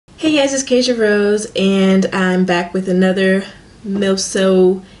Hey guys, it's LaCasia.rose and I'm back with another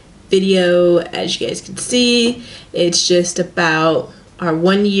MilSO video. As you guys can see, it's just about our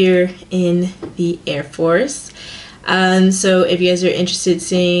 1 year in the Air Force. So if you guys are interested in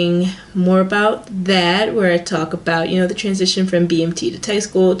seeing more about that, where I talk about, the transition from BMT to tech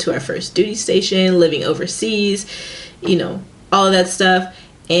school to our first duty station, living overseas, all of that stuff.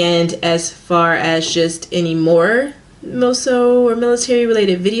 And as far as just any more MilSO or military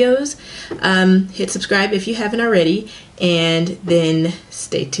related videos, hit subscribe if you haven't already, and then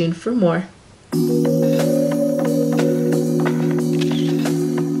stay tuned for more.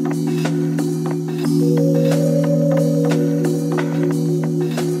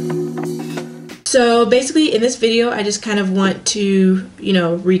 So basically in this video I just kind of want to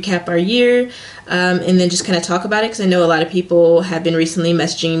recap our year, and then just kind of talk about it, because I know a lot of people have been recently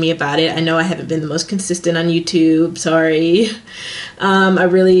messaging me about it. I know I haven't been the most consistent on YouTube, sorry. I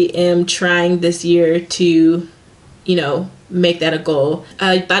really am trying this year to make that a goal.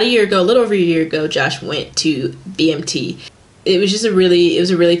 About a year ago, a little over a year ago, Josh went to BMT. It was a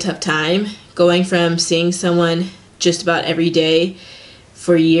really tough time going from seeing someone just about every day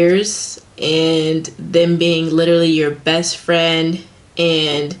for years and them being literally your best friend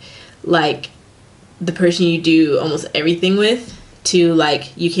and like the person you do almost everything with, to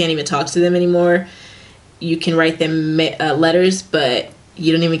like you can't even talk to them anymore. You can write them letters, but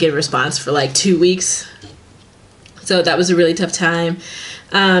you don't even get a response for like 2 weeks. So that was a really tough time.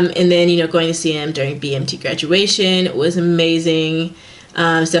 And then going to see him during BMT graduation was amazing.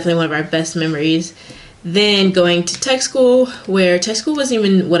 It's definitely one of our best memories. Then going to tech school, where tech school wasn't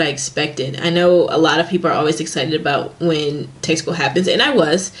even what I expected. I know a lot of people are always excited about when tech school happens, and I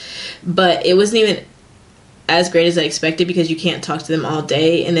was, but it wasn't even as great as I expected, because you can't talk to them all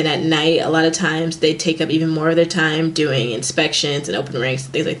day, and then at night a lot of times they take up even more of their time doing inspections and open ranks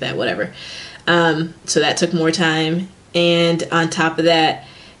and things like that, whatever. So that took more time, and on top of that,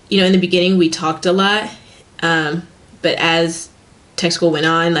 in the beginning we talked a lot, but as tech school went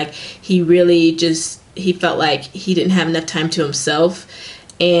on, like he felt like he didn't have enough time to himself,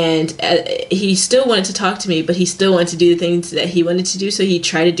 and he still wanted to talk to me, but he still wanted to do the things that he wanted to do, so he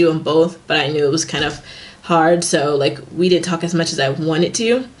tried to do them both, but I knew it was kind of hard, so like we didn't talk as much as I wanted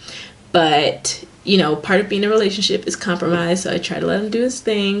to. But part of being in a relationship is compromise, so I try to let him do his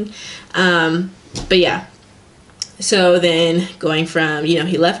thing. But yeah, so then going from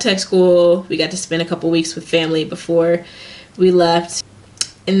he left tech school, we got to spend a couple weeks with family before we left,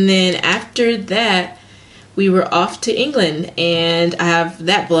 and then after that we were off to England, and I have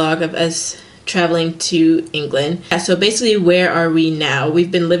that blog of us traveling to England. So basically, where are we now?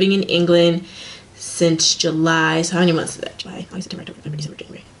 We've been living in England since July. So how many months is that? July, August, September, October, November, December,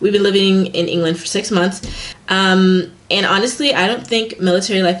 January. We've been living in England for 6 months. And honestly, I don't think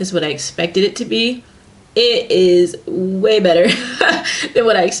military life is what I expected it to be. It is way better than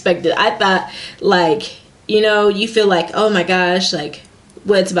what I expected. I thought, like, you feel like, oh my gosh, like,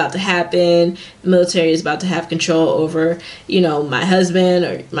 what's about to happen? The military is about to have control over, my husband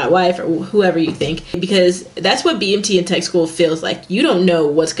or my wife or whoever you think, because that's what BMT and tech school feels like. You don't know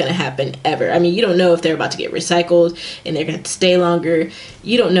what's going to happen ever. I mean, you don't know if they're about to get recycled and they're going to stay longer.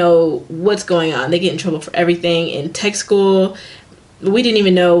 You don't know what's going on. They get in trouble for everything. In tech school, we didn't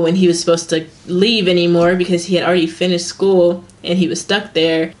even know when he was supposed to leave anymore, because he had already finished school and he was stuck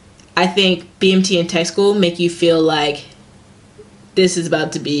there. I think BMT and tech school make you feel like this is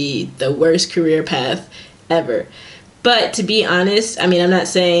about to be the worst career path ever. But to be honest, I mean, I'm not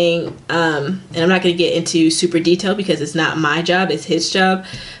saying, and I'm not going to get into super detail because it's not my job, it's his job,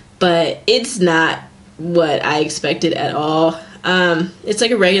 but it's not what I expected at all. It's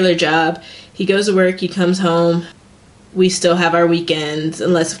like a regular job. He goes to work, he comes home. We still have our weekends,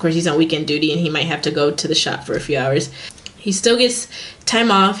 unless of course he's on weekend duty and he might have to go to the shop for a few hours. He still gets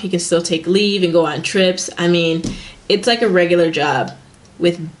time off, he can still take leave and go on trips. I mean, it's like a regular job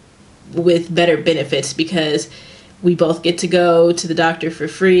with better benefits, because we both get to go to the doctor for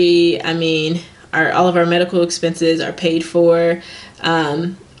free. I mean, all of our medical expenses are paid for.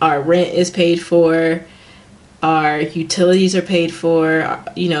 Our rent is paid for. Our utilities are paid for.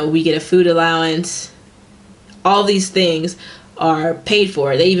 We get a food allowance. All these things are paid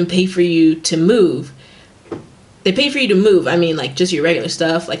for. They even pay for you to move. They pay for you to move. I mean, like just your regular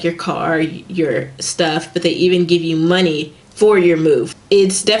stuff, like your car, your stuff, but they even give you money for your move.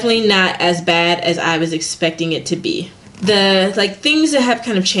 It's definitely not as bad as I was expecting it to be. The things that have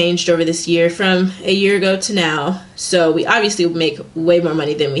kind of changed over this year from a year ago to now. So we obviously make way more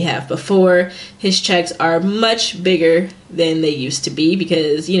money than we have before. His checks are much bigger than they used to be,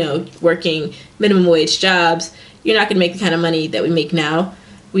 because, working minimum wage jobs, you're not going to make the kind of money that we make now.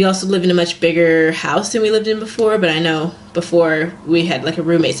 We also live in a much bigger house than we lived in before, but I know before we had like a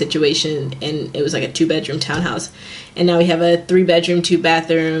roommate situation and it was like a 2-bedroom townhouse. And now we have a 3-bedroom,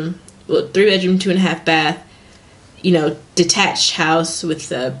 2-bathroom, well, 3-bedroom, 2.5 bath, you know, detached house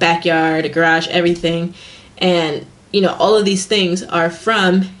with a backyard, a garage, everything. And, you know, all of these things are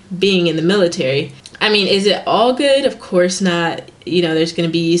from being in the military. I mean, is it all good? Of course not. You know, there's going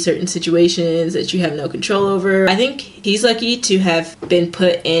to be certain situations that you have no control over. I think he's lucky to have been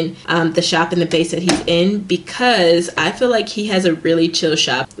put in the shop and the base that he's in, because I feel like he has a really chill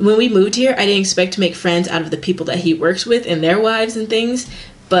shop. When we moved here, I didn't expect to make friends out of the people that he works with and their wives and things.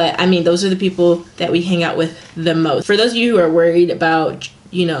 But I mean, those are the people that we hang out with the most. For those of you who are worried about,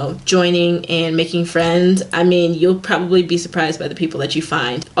 you know, joining and making friends, I mean, you'll probably be surprised by the people that you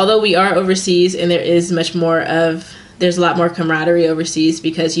find. Although we are overseas and there's a lot more camaraderie overseas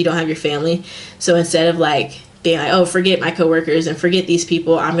because you don't have your family. So instead of like being like, oh, forget my coworkers and forget these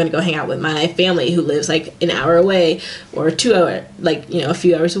people, I'm gonna go hang out with my family who lives like an hour away or 2 hours, like, you know, a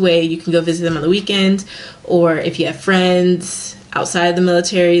few hours away. You can go visit them on the weekends, or if you have friends outside of the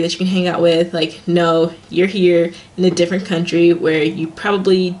military that you can hang out with, like, no, you're here in a different country where you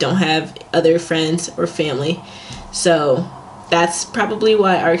probably don't have other friends or family. So that's probably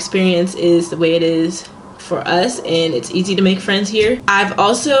why our experience is the way it is for us, and it's easy to make friends here.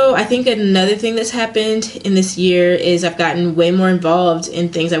 I think another thing that's happened in this year is I've gotten way more involved in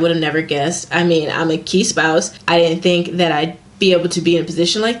things I would have never guessed. I mean, I'm a key spouse. I didn't think that I'd be able to be in a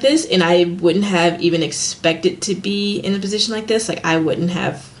position like this, and I wouldn't have even expected to be in a position like this. Like, I wouldn't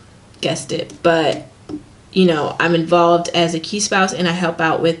have guessed it. But, you know, I'm involved as a key spouse, and I help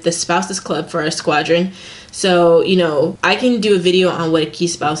out with the spouses club for our squadron. So, you know, I can do a video on what a key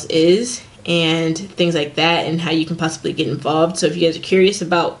spouse is and things like that, and how you can possibly get involved. So if you guys are curious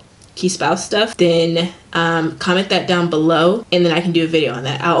about key spouse stuff, then comment that down below, and then I can do a video on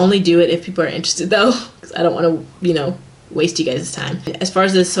that. I'll only do it if people are interested, though, because I don't want to, you know, waste you guys' time. As far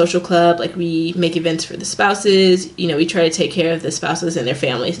as the social club, like, we make events for the spouses. You know, we try to take care of the spouses and their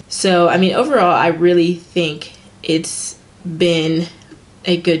families. So I mean, overall, I really think it's been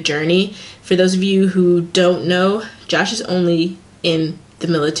a good journey. For those of you who don't know, Josh is only in the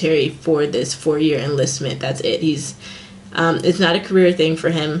military for this 4-year enlistment. That's it. It's not a career thing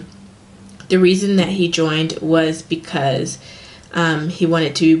for him. The reason that he joined was because he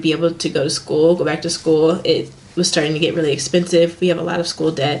wanted to be able to go back to school. It was starting to get really expensive. We have a lot of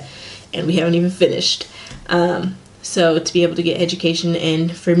school debt, and we haven't even finished. So to be able to get education,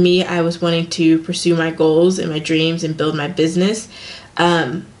 and for me, I was wanting to pursue my goals and my dreams and build my business.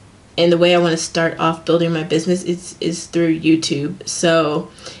 And the way I want to start off building my business is through YouTube.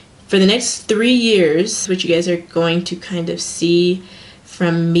 So for the next 3 years, what you guys are going to kind of see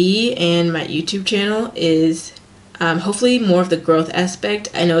from me and my YouTube channel is hopefully more of the growth aspect.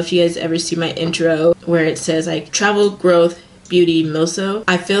 I know if you guys ever see my intro where it says like travel, growth, beauty, MilSO,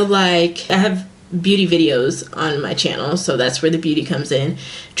 I feel like I have beauty videos on my channel, so that's where the beauty comes in.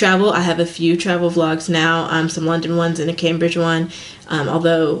 Travel, I have a few travel vlogs now, some London ones and a Cambridge one,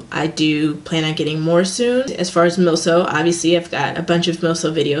 although I do plan on getting more soon. As far as MilSO, obviously I've got a bunch of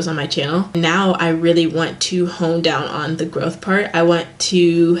MilSO videos on my channel. Now I really want to hone down on the growth part. I want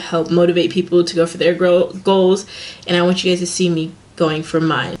to help motivate people to go for their goals, and I want you guys to see me going for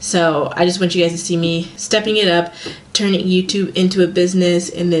mine. So I just want you guys to see me stepping it up, turning YouTube into a business,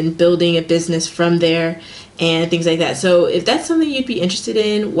 and then building a business from there and things like that. So if that's something you'd be interested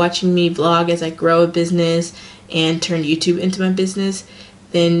in, watching me vlog as I grow a business and turn YouTube into my business,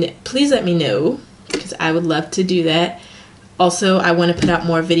 then please let me know, because I would love to do that. Also, I want to put out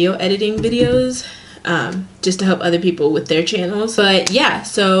more video editing videos just to help other people with their channels. But yeah,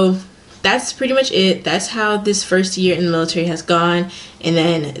 so that's pretty much it. That's how this first year in the military has gone, and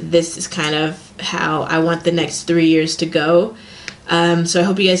then this is kind of how I want the next 3 years to go. So I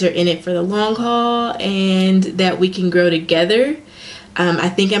hope you guys are in it for the long haul and that we can grow together. I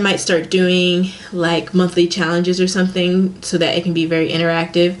think I might start doing like monthly challenges or something so that it can be very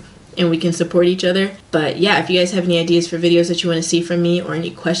interactive and we can support each other. But yeah, if you guys have any ideas for videos that you want to see from me or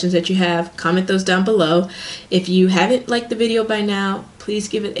any questions that you have, comment those down below. If you haven't liked the video by now, please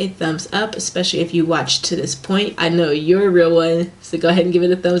give it a thumbs up, especially if you watched to this point. I know you're a real one, so go ahead and give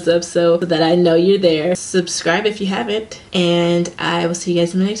it a thumbs up so that I know you're there. Subscribe if you haven't, and I will see you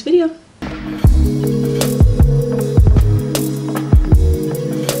guys in the next video.